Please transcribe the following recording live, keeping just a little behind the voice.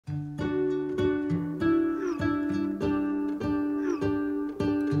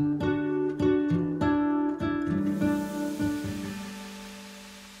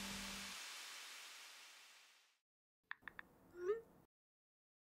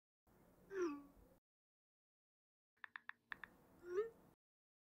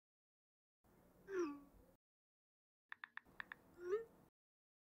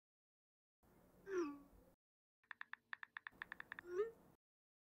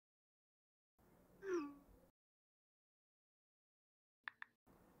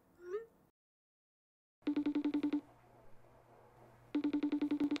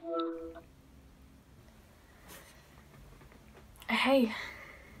Hey,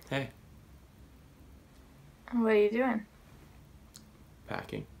 Hey, what are you doing?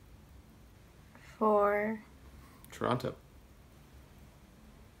 packing. For Toronto.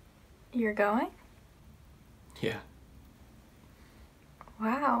 you're going? Yeah.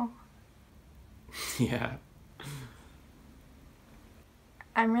 Wow. Yeah.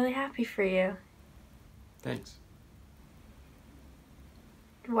 I'm really happy for you. Thanks.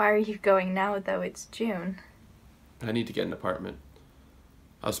 Why are you going now, though? It's June. I need to get an apartment.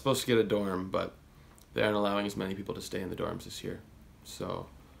 I was supposed to get a dorm, but they aren't allowing as many people to stay in the dorms this year. So,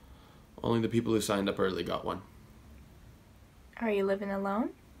 only the people who signed up early got one. Are you living alone?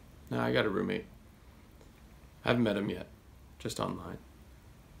 Now I got a roommate. I haven't met him yet. Just online.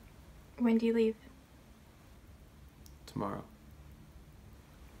 When do you leave? Tomorrow.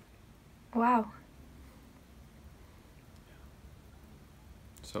 Wow.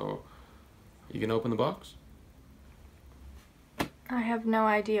 So, you can open the box? I have no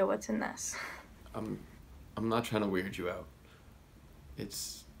idea what's in this. I'm not trying to weird you out.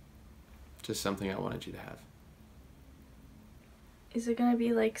 It's just something I wanted you to have. Is it gonna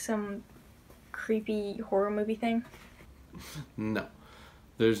be like some creepy horror movie thing? No.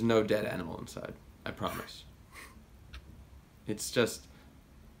 There's no dead animal inside. I promise. It's just...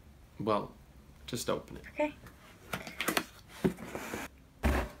 Well, just open it. Okay.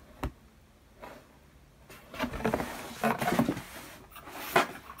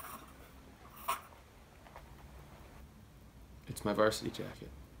 It's my varsity jacket.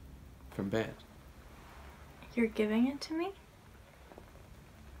 From band. You're giving it to me?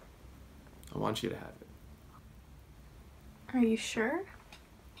 I want you to have it. Are you sure?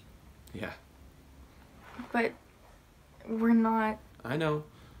 Yeah. But we're not... I know.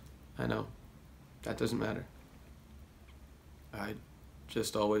 That doesn't matter. I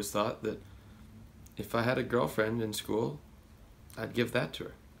just always thought that if I had a girlfriend in school, I'd give that to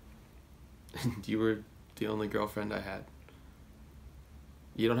her. And you were the only girlfriend I had.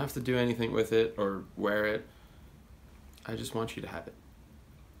 You don't have to do anything with it or wear it. I just want you to have it.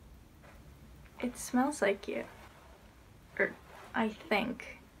 It smells like you. Or, I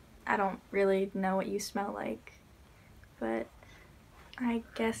think. I don't really know what you smell like. But I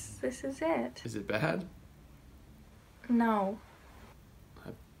guess this is it. Is it bad? No. I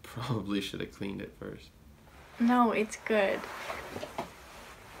probably should have cleaned it first. No, it's good.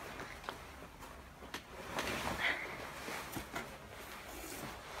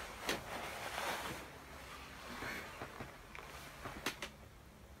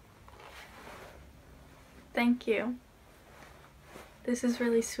 Thank you. This is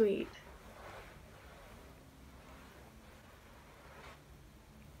really sweet.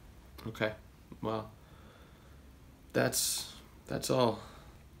 Okay. Well, that's all.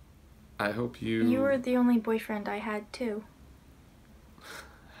 I hope you... You were the only boyfriend I had, too.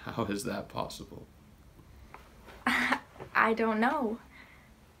 How is that possible? I don't know.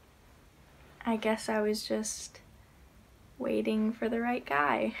 I guess I was just waiting for the right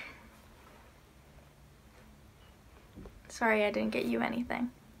guy. Sorry I didn't get you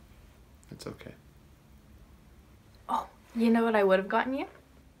anything. It's okay. Oh, you know what I would have gotten you?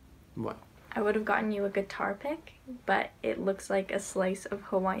 What? I would have gotten you a guitar pick, but it looks like a slice of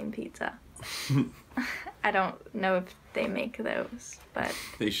Hawaiian pizza. I don't know if they make those, but...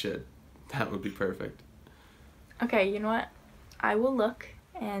 They should. That would be perfect. Okay, you know what? I will look,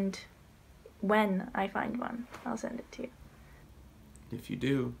 and when I find one, I'll send it to you. If you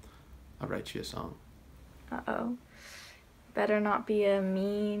do, I'll write you a song. Uh-oh. Better not be a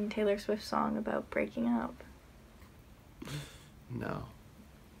mean Taylor Swift song about breaking up. No.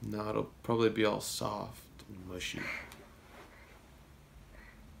 No, it'll probably be all soft and mushy.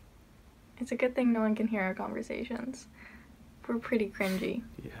 It's a good thing no one can hear our conversations. We're pretty cringy.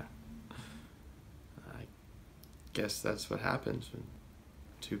 Yeah. I guess that's what happens when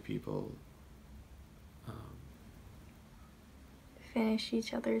two people... Finish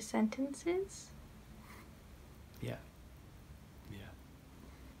each other's sentences? Yeah. Yeah.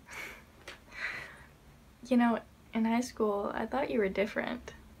 You know, in high school, I thought you were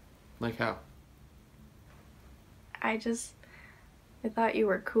different. Like how? I thought you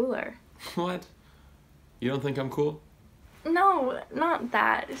were cooler. What? You don't think I'm cool? No, not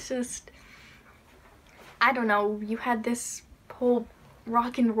that. It's just, I don't know, you had this whole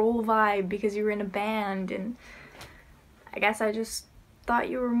rock and roll vibe because you were in a band, and I guess I just thought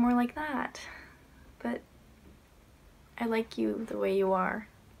you were more like that. But I like you the way you are.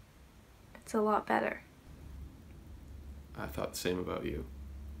 It's a lot better. I thought the same about you.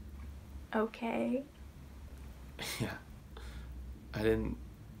 Okay. Yeah. I didn't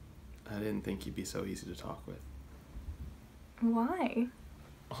think you'd be so easy to talk with. Why?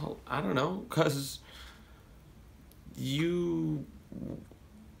 Well, I don't know, 'cause you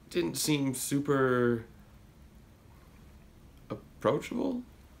didn't seem super approachable.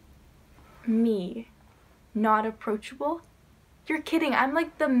 Me. Not approachable? You're kidding. I'm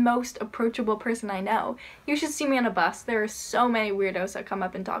like the most approachable person I know. You should see me on a bus. There are so many weirdos that come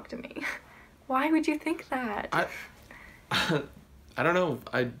up and talk to me. Why would you think that? I don't know.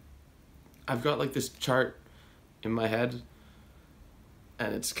 I've got like this chart in my head,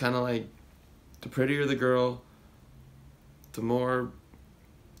 and it's kind of like the prettier the girl, the more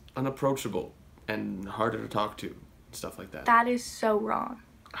unapproachable and harder to talk to, stuff like that. That is so wrong.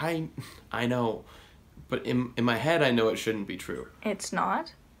 I know, but in my head I know it shouldn't be true. It's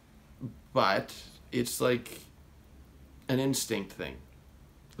not. But it's like an instinct thing.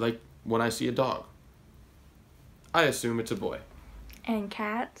 Like when I see a dog, I assume it's a boy. And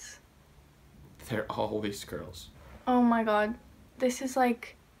cats? They're always girls. Oh my god. This is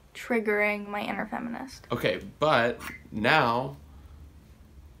like triggering my inner feminist. Okay, but now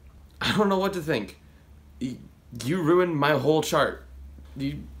I don't know what to think. You ruined my whole chart.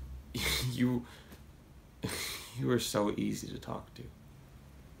 You were so easy to talk to.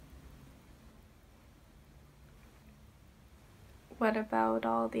 What about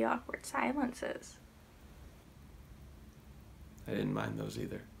all the awkward silences? I didn't mind those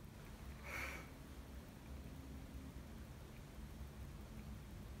either.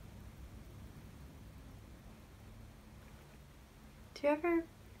 Do you ever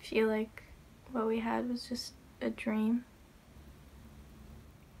feel like what we had was just a dream?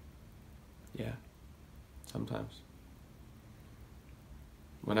 Yeah, sometimes.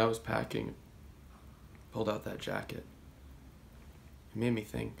 When I was packing, pulled out that jacket, it made me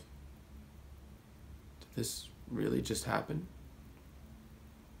think, did this really just happen?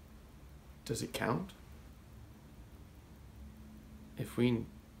 Does it count? If we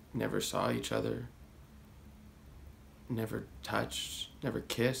never saw each other, never touched, never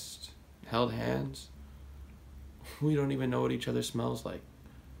kissed, held hands, we don't even know what each other smells like.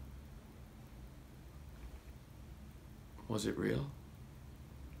 Was it real?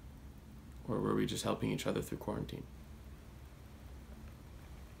 Or were we just helping each other through quarantine?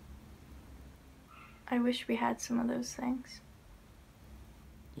 I wish we had some of those things.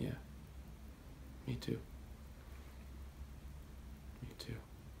 Yeah. Me too. Me too.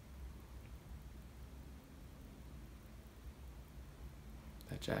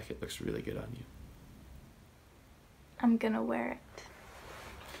 That jacket looks really good on you. I'm gonna wear it.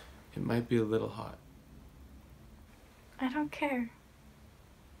 It might be a little hot. I don't care.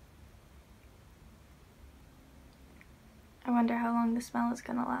 I wonder how long the smell is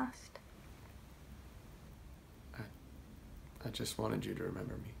gonna last. I just wanted you to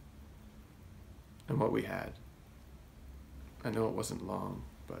remember me. And what we had. I know it wasn't long,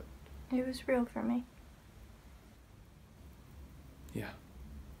 but It was real for me. yeah.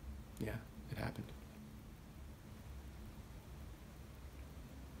 Yeah, it happened.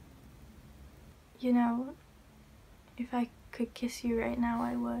 You know, if I could kiss you right now,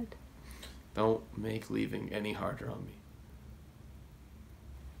 I would. Don't make leaving any harder on me.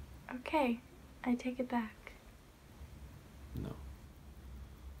 Okay, I take it back. No.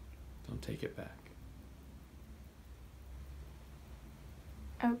 Don't take it back.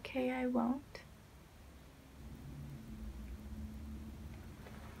 Okay, I won't.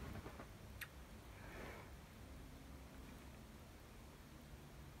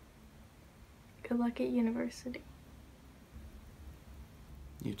 Good luck at university.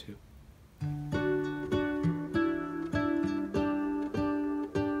 You too.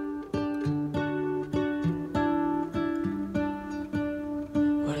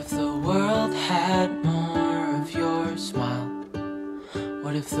 What if the world had more of your smile?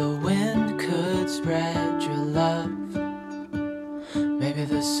 What if the wind could spread your love? Maybe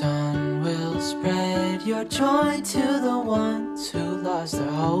the sun will spread your joy to the ones who lost their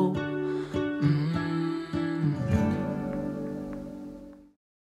hope.